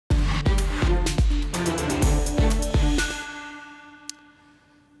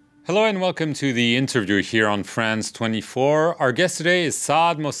Hello and welcome to the interview here on France 24. Our guest today is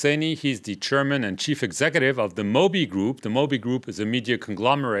Saad Mohseni. He's the chairman and chief executive of the Moby Group. The Moby Group is a media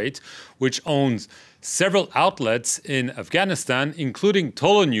conglomerate which owns several outlets in Afghanistan, including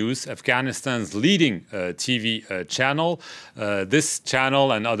Tolo News, Afghanistan's leading TV channel. This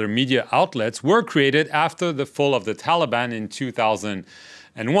channel and other media outlets were created after the fall of the Taliban in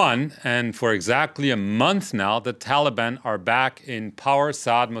 2001, and for exactly a month now, the Taliban are back in power.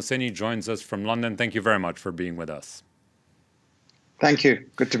 Saad Mohseni joins us from London. Thank you very much for being with us. Thank you.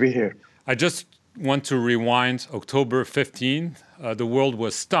 Good to be here. I just want to rewind October 15th. The world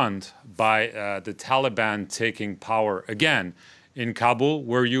was stunned by the Taliban taking power again in Kabul.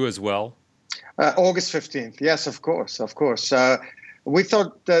 Were you as well? August 15th. Yes, of course. Of course. We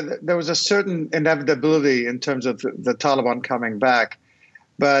thought that there was a certain inevitability in terms of the Taliban coming back.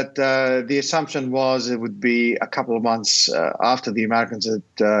 But the assumption was it would be a couple of months after the Americans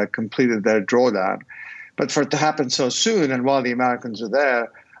had completed their drawdown. But for it to happen so soon, and while the Americans were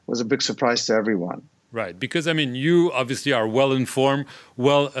there, was a big surprise to everyone. Right, because, I mean, you obviously are well-informed,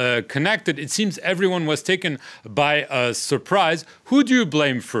 well-connected. It seems everyone was taken by surprise. Who do you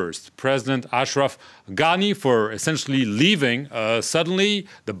blame first? President Ashraf Ghani for essentially leaving suddenly?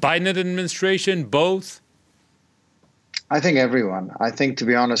 The Biden administration? Both? I think everyone. I think, to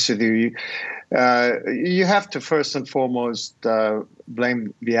be honest with you, you have to first and foremost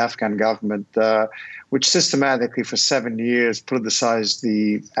blame the Afghan government, which systematically for 7 years politicized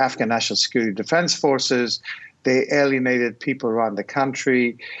the Afghan National Security Defense Forces. They alienated people around the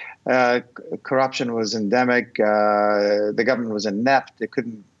country. Corruption was endemic. The government was inept. They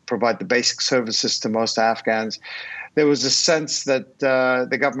couldn't provide the basic services to most Afghans. There was a sense that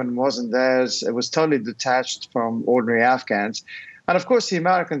the government wasn't theirs. It was totally detached from ordinary Afghans. And of course, the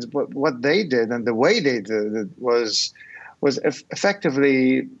Americans, what they did and the way they did it was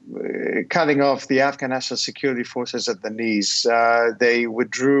effectively cutting off the Afghan National Security Forces at the knees. They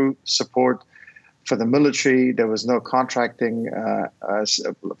withdrew support for the military. There was no contracting,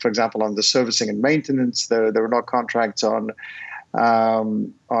 for example, on the servicing and maintenance. There were no contracts on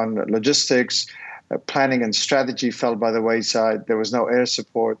logistics. Planning and strategy fell by the wayside. There was no air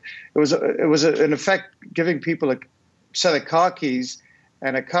support. It was in effect giving people a set of car keys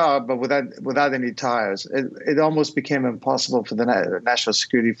and a car, but without any tires. It almost became impossible for the national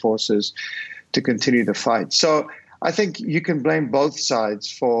security forces to continue the fight. So I think you can blame both sides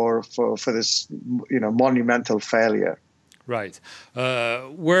for this monumental failure. Right.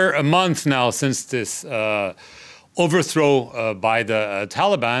 We're a month now since this overthrow by the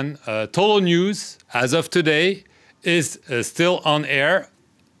Taliban. Tolo News, as of today, is still on air.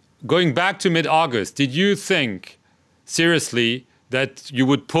 Going back to mid-August, did you think seriously that you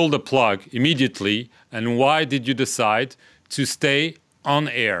would pull the plug immediately? And why did you decide to stay on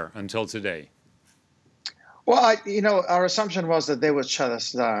air until today? Well, our assumption was that they would shut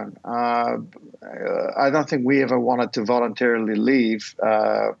us down. I don't think we ever wanted to voluntarily leave.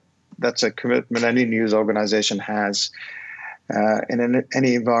 That's a commitment any news organization has in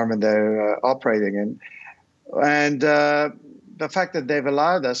any environment they're operating in. And the fact that they've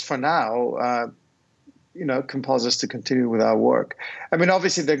allowed us for now, compels us to continue with our work. I mean,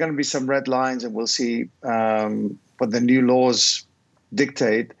 obviously, there are going to be some red lines, and we'll see what the new laws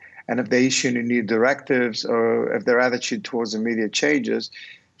dictate, and if they issue any new directives or if their attitude towards the media changes.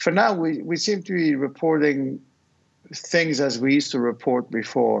 For now, we seem to be reporting things as we used to report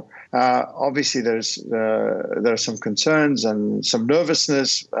before. Obviously, there are some concerns and some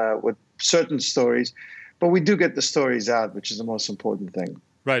nervousness with certain stories, but we do get the stories out, which is the most important thing.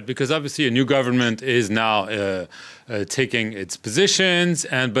 Right, because obviously a new government is now taking its positions,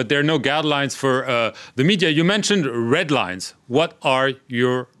 but there are no guidelines for the media. You mentioned red lines. What are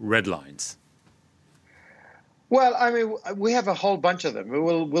your red lines? Well, I mean, we have a whole bunch of them.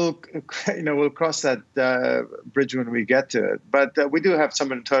 We'll cross that bridge when we get to it. But we do have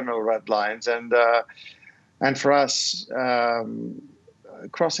some internal red lines, and for us,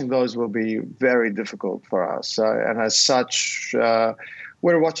 crossing those will be very difficult for us. And as such,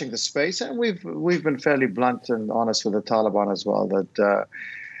 we're watching the space, and we've been fairly blunt and honest with the Taliban as well. That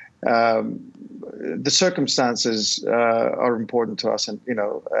the circumstances are important to us, and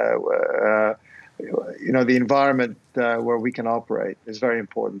the environment where we can operate is very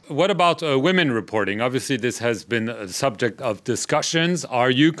important. What about women reporting? Obviously, this has been a subject of discussions. Are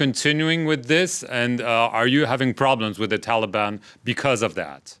you continuing with this, and are you having problems with the Taliban because of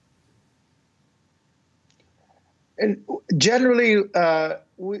that? And generally,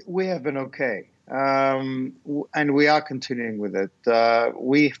 we have been okay, and we are continuing with it.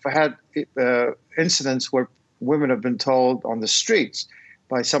 We've had incidents where women have been told on the streets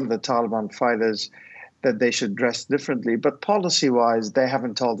by some of the Taliban fighters that they should dress differently. But policy-wise, they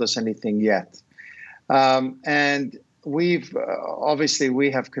haven't told us anything yet. And we've obviously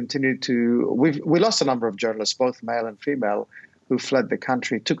we have continued to we lost a number of journalists, both male and female, who fled the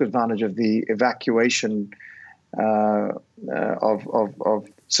country, took advantage of the evacuation of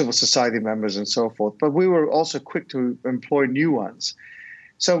civil society members and so forth. But we were also quick to employ new ones.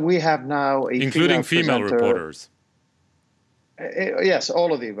 So we have now a including female reporters. Yes,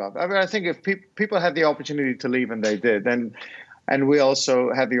 all of the above. I mean, I think if people had the opportunity to leave, and they did, and we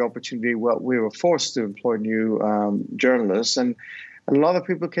also had the opportunity. Well, we were forced to employ new journalists, and a lot of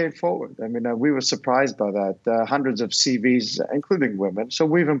people came forward. I mean, we were surprised by that. Hundreds of CVs, including women. So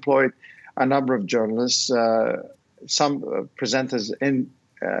we've employed a number of journalists, some presenters in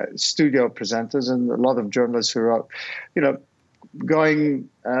studio presenters, and a lot of journalists who are, going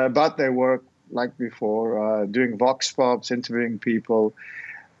about their work like before, doing vox pops, interviewing people,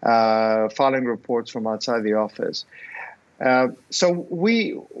 filing reports from outside the office. So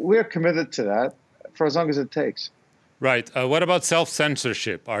we're committed to that for as long as it takes. Right. What about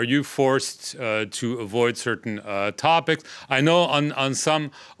self-censorship? Are you forced to avoid certain topics? I know on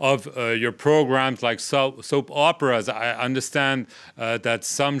some of your programs, like soap operas, I understand that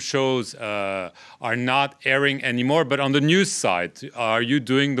some shows are not airing anymore. But on the news side, are you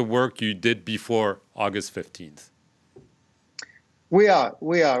doing the work you did before August 15th? We are.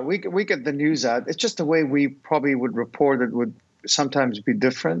 We get the news out. It's just the way we probably would report it would sometimes be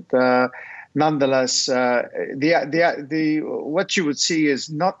different. Nonetheless, what you would see is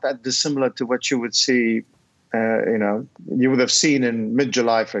not that dissimilar to what you would see, you would have seen in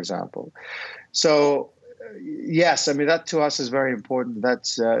mid-July, for example. So, yes, I mean, that to us is very important.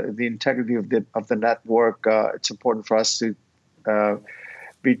 That's the integrity of the network. It's important for us to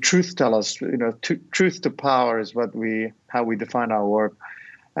be truth tellers. Truth to power is how we define our work,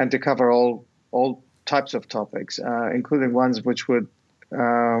 and to cover all types of topics, including ones which would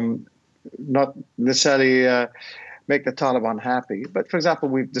not necessarily make the Taliban happy. But, for example,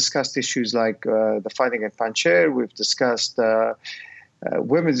 we've discussed issues like the fighting in Panjshir. We've discussed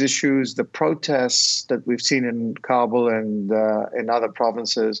women's issues, the protests that we've seen in Kabul and in other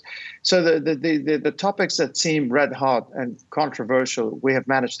provinces. So the topics that seem red hot and controversial, we have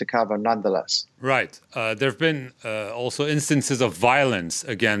managed to cover nonetheless. Right. There have been also instances of violence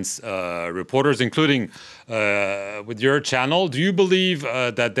against reporters, including with your channel. Do you believe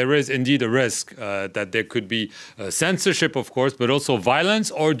that there is indeed a risk that there could be censorship, of course, but also violence?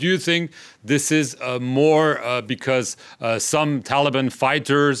 Or do you think this is more because some Taliban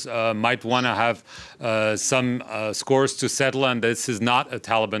fighters might want to have some scores to settle, and this is not a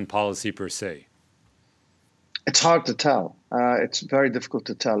Taliban policy per se? It's hard to tell. It's very difficult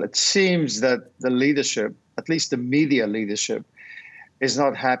to tell. It seems that the leadership, at least the media leadership, is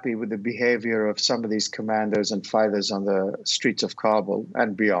not happy with the behavior of some of these commanders and fighters on the streets of Kabul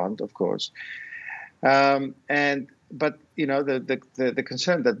and beyond, of course. But the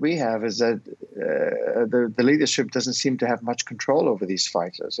concern that we have is that the leadership doesn't seem to have much control over these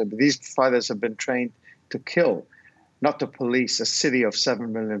fighters. And these fighters have been trained to kill, not to police a city of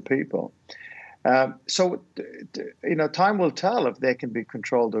 7 million people. So, time will tell if they can be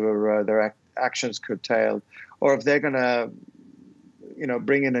controlled or their actions curtailed, or if they're going to,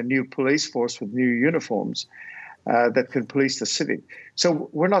 bring in a new police force with new uniforms that can police the city. So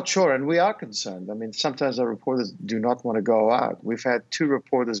we're not sure, and we are concerned. I mean, sometimes our reporters do not want to go out. We've had 2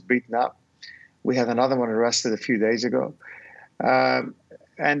 reporters beaten up. We had another one arrested a few days ago. And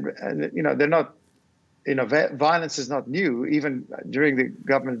they're not, violence is not new. Even during the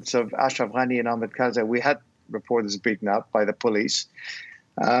governments of Ashraf Ghani and Ahmed Karzai, we had reporters beaten up by the police.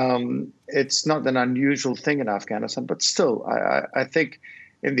 It's not an unusual thing in Afghanistan, but still, I think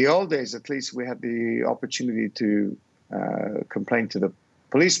in the old days, at least, we had the opportunity to complain to the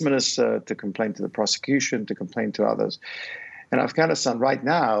police minister, to complain to the prosecution, to complain to others. In Afghanistan right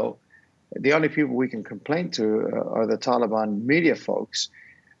now, the only people we can complain to are the Taliban media folks.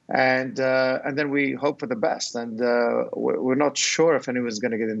 And then we hope for the best. And we're not sure if anyone's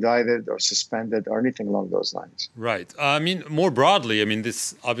going to get indicted or suspended or anything along those lines. Right. I mean, more broadly, I mean,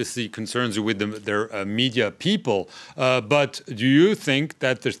 this obviously concerns you with their media people. But do you think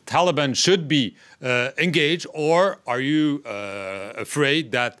that the Taliban should be engaged, or are you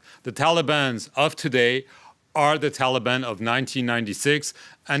afraid that the Talibans of today are the Taliban of 1996,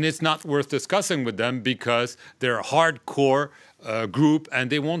 and it's not worth discussing with them because they're a hardcore group and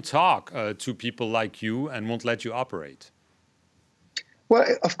they won't talk to people like you and won't let you operate? Well,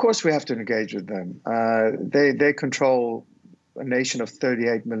 of course we have to engage with them. They control a nation of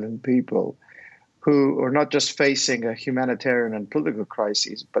 38 million people. who are not just facing a humanitarian and political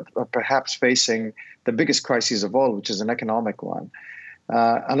crisis, but are perhaps facing the biggest crisis of all, which is an economic one.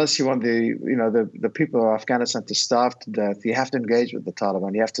 Unless you want the people of Afghanistan to starve to death, you have to engage with the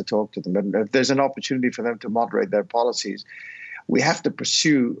Taliban. You have to talk to them. And if there's an opportunity for them to moderate their policies, we have to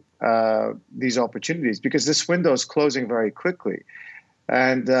pursue these opportunities, because this window is closing very quickly.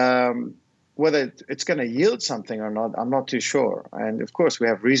 And whether it's going to yield something or not, I'm not too sure. And of course, we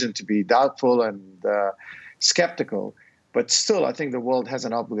have reason to be doubtful and skeptical. But still, I think the world has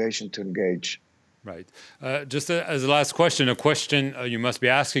an obligation to engage. Right. Just as a last question, a question you must be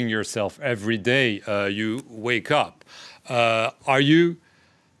asking yourself every day you wake up. Are you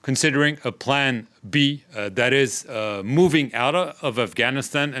considering a plan B, that is moving out of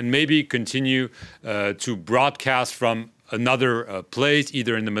Afghanistan and maybe continue to broadcast from another place,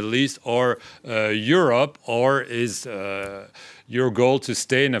 either in the Middle East or Europe, or is your goal to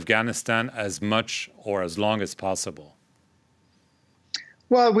stay in Afghanistan as much or as long as possible?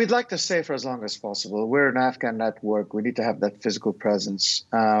 Well, we'd like to stay for as long as possible. We're an Afghan network. We need to have that physical presence.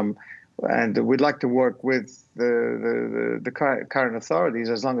 And we'd like to work with the current authorities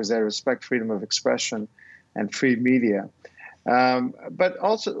as long as they respect freedom of expression and free media. But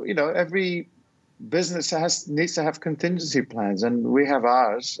also, every business needs to have contingency plans, and we have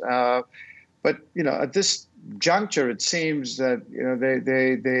ours. But, at this juncture, it seems that,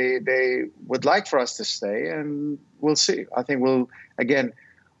 they would like for us to stay, and we'll see. I think we'll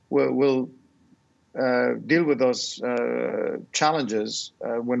deal with those challenges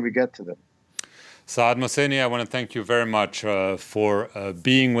when we get to them. Saad Mohseni, I want to thank you very much for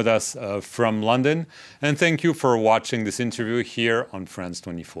being with us from London, and thank you for watching this interview here on France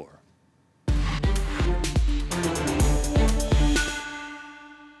 24.